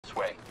this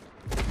way.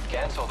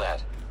 Cancel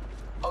that.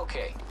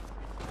 Okay.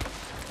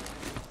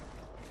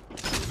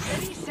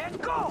 Ready,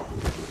 set, go!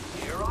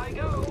 Here I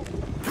go.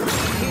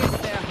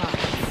 Here's their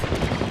hearts.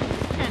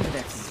 And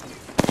this.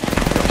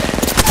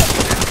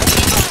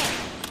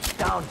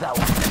 Down that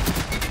one.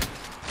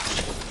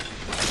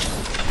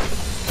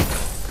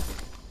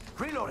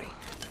 Reloading.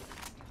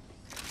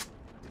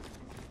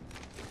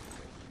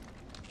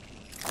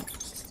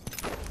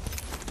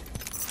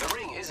 The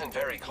ring isn't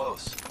very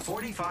close.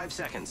 45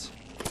 seconds.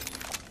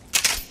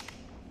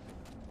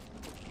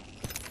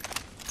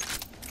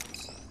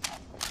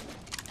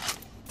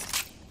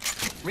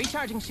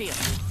 Recharging shield.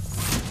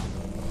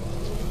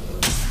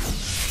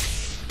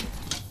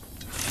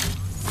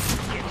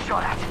 Getting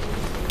shot at.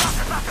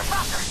 Faster, faster,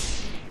 faster!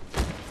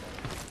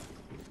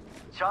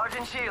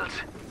 Charging shields.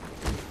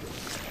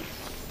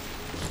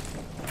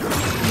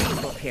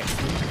 Up here.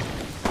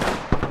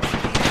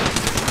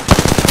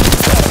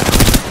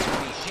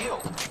 Enemy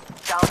shield.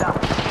 Down, down.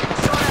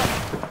 Shot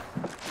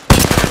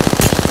at.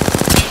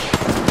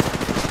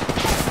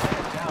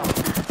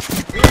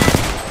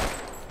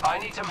 I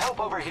need some help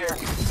over here.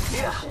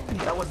 Yeah,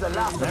 that was the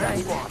last of that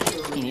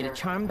squad. You need a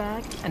charm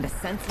bag and a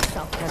sense of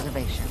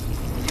self-preservation.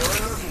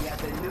 You're looking at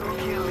the new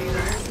kill leader.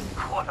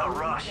 What a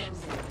rush.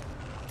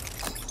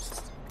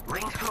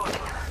 Ring's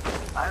closing.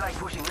 I like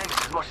pushing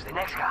limits as much as the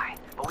next guy,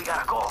 but we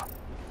gotta go.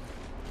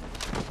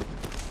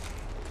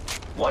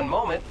 One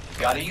moment.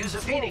 Gotta use a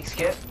Phoenix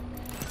kit.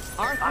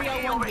 I'm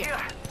R301 over here.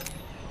 here.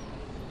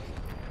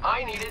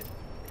 I need it.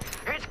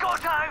 It's go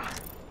time!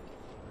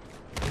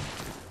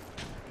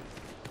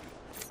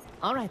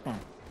 All right then.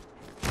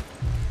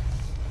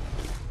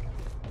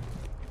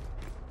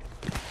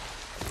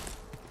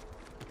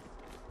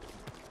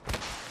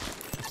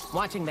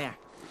 Watching there.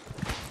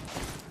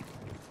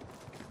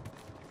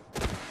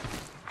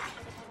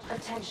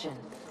 Attention.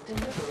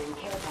 Delivering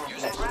care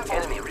Use a package. grapple.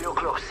 Enemy real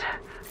close.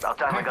 About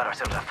time we got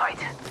ourselves a fight.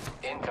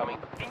 Incoming.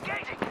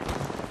 Engaging!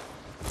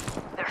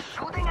 They're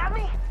shooting at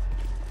me?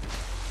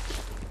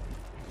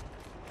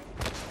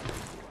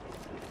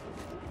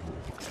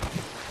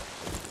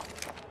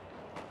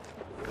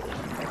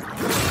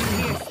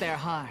 Pierce their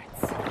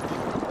hearts.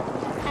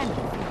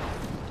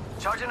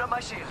 And Charging up my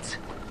shields.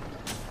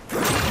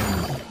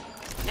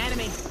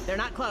 enemy. They're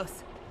not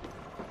close.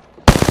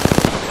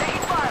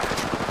 Taking fire!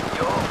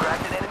 Yo,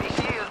 cracked an enemy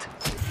shield.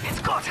 It's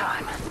go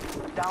time!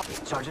 Down.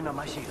 Charging up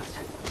my shields.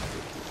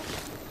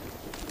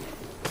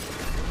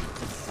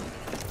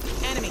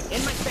 Enemy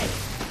in my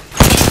space.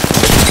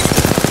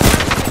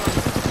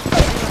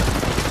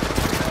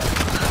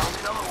 Down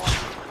another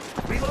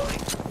one.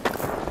 Reloading.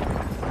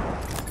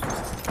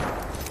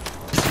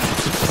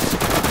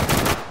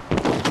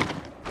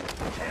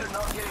 They're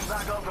not getting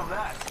back up from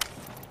that.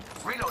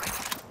 Reloading.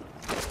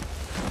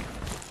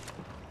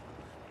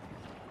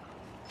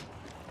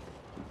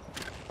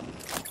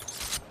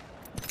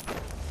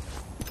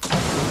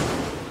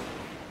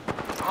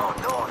 Oh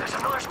no, there's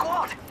another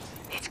squad!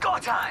 It's go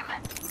time!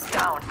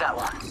 Down that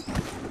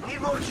one.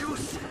 Need more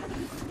juice.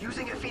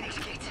 Using a Phoenix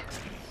kit.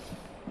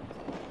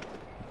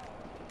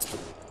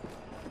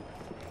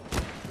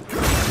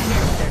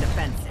 Pierce their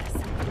defenses.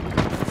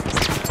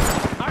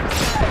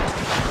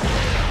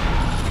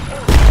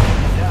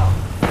 Down.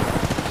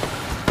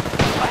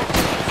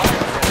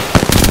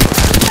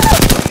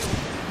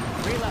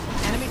 Reload.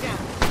 Enemy down.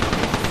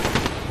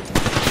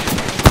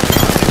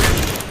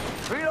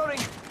 Reloading.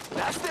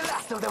 That's the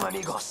last of them,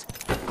 amigos.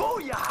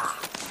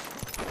 Booyah!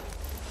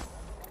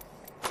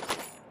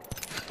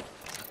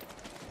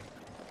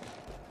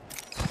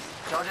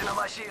 Charging on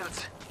my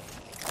shields.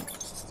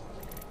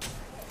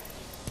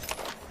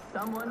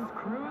 Someone's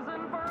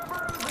cruising for a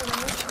bruiser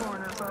in this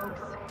corner, folks.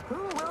 Who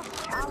will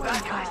challenge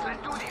Bad guys, that?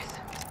 let's do this.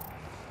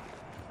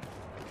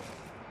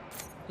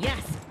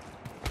 Yes.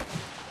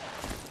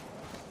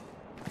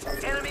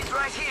 Enemies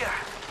right here.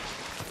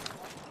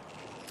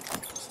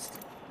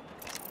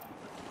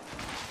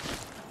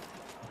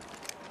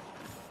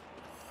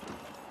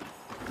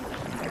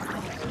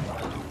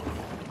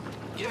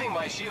 Giving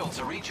my shields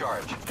a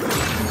recharge.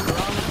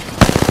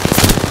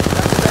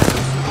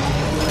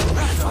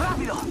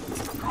 Rápido.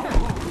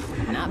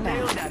 Not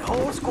Nailed bad. that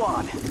whole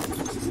squad.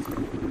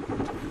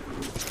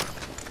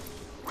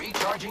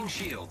 Recharging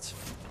shields.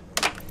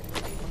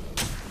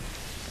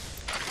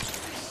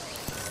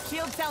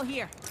 Shield cell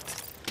here.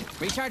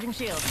 Recharging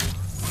shield.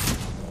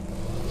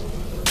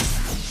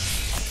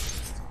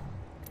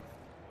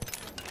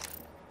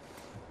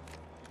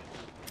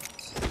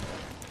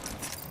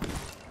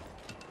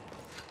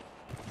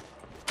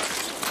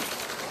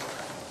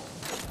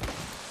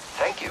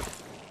 Thank you.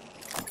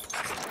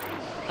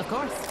 Of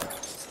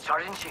course.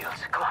 Charging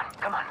shields. Come on,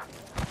 come on.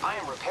 I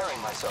am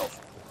repairing myself.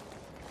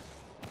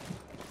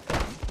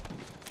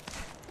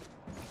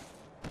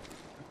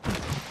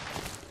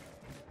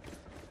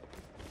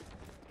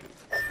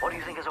 What do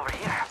you think is over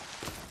here?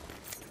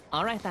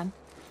 All right then.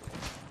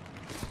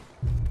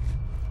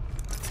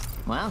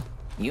 Well,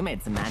 you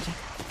made some magic.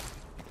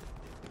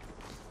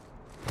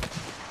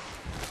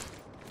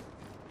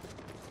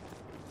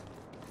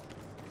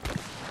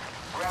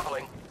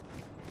 Grappling.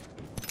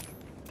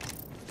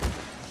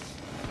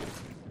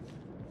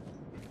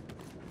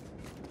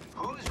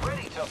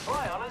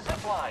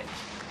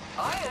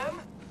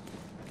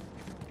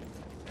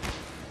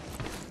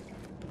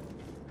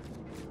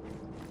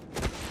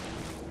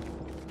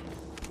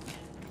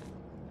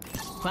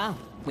 Wow,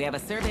 we have a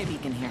survey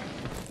beacon here.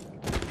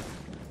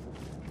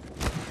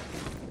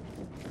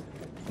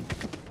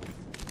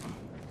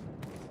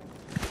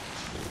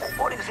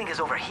 What do you think is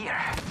over here?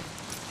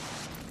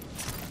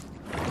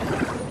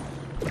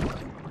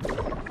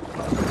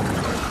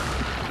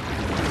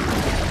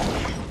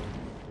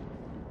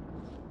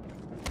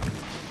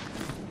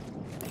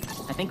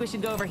 I think we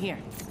should go over here.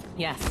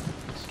 Yes.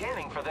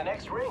 Scanning for the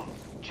next ring.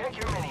 Check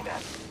your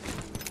mini-map.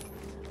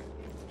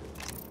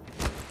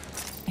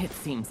 It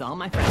seems all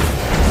my friends.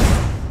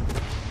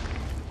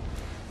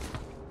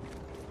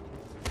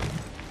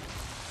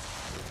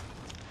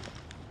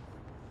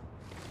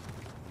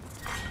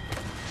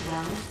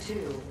 Round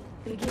 2.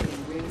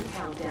 Beginning ring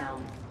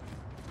countdown.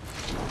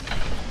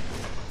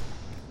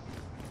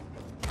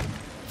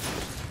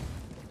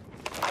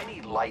 I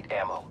need light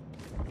ammo.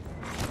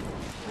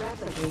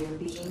 Replicator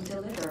being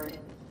delivered.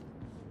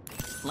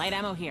 Light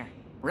ammo here.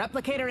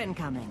 Replicator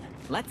incoming.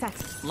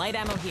 Let's light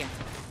ammo here.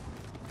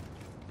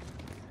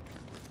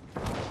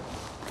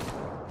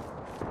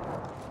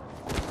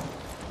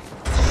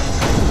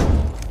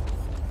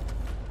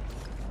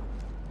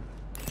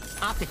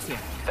 Optics here.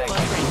 Thank Close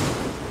you. range.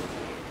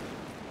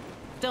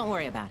 Don't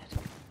worry about it.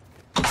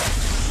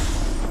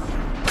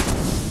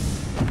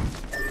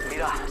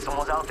 Mira,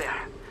 someone's out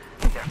there.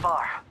 They're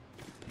far.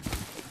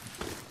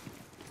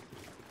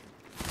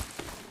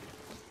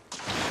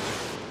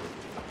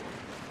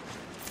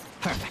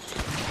 Perfect.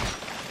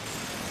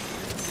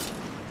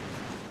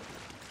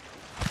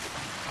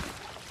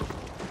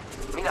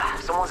 Mira,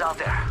 someone's out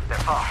there. They're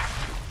far.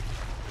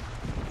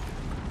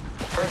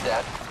 Heard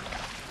that.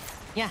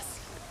 Yes.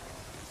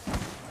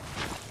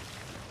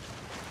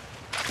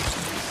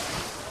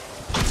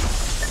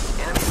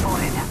 Enemy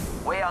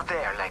spotted. Way out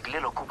there, like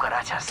little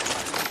cucarachas.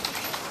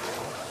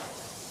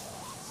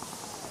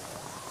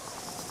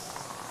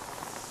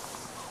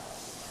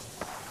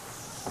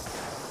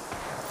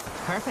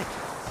 Perfect.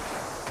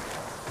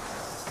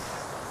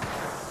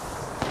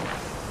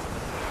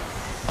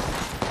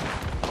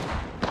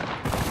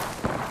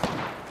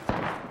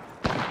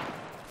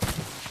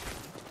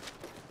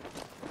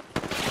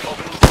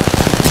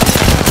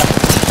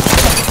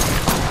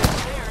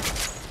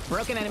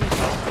 Broken enemy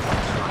shield.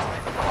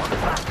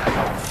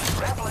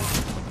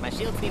 My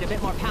shields need a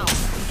bit more power.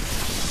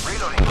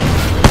 Reloading.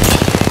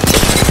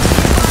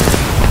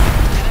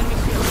 That enemy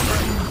shield is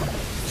broken.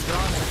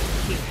 Strong enough to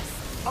keep us.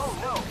 Oh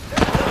no!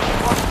 There's another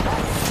squad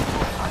back.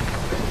 I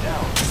feel been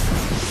down.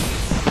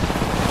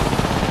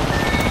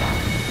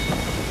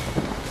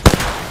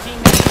 Team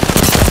shield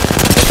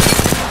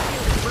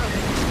is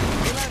broken.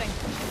 Reloading.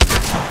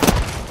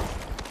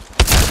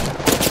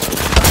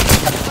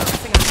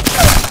 Focusing on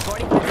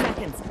 45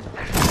 seconds.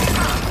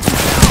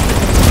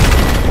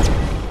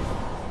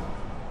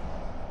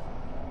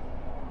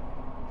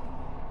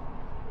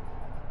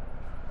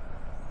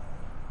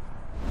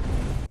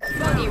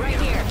 Bogey right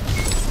here.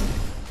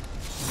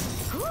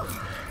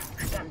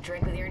 Got a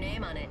drink with your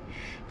name on it.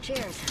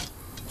 Cheers.